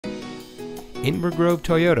Inver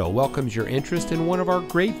Toyota welcomes your interest in one of our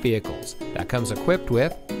great vehicles that comes equipped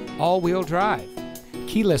with all-wheel drive,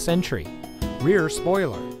 keyless entry, rear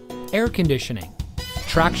spoiler, air conditioning,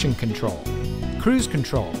 traction control, cruise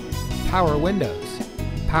control, power windows,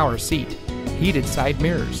 power seat, heated side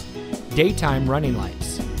mirrors, daytime running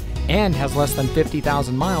lights, and has less than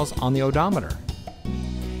 50,000 miles on the odometer.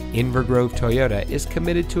 Inver Toyota is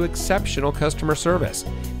committed to exceptional customer service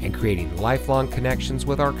and creating lifelong connections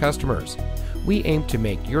with our customers. We aim to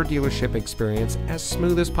make your dealership experience as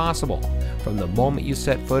smooth as possible, from the moment you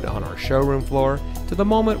set foot on our showroom floor to the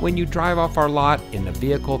moment when you drive off our lot in the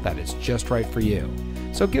vehicle that is just right for you.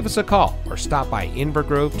 So give us a call or stop by Inver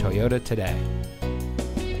Toyota today.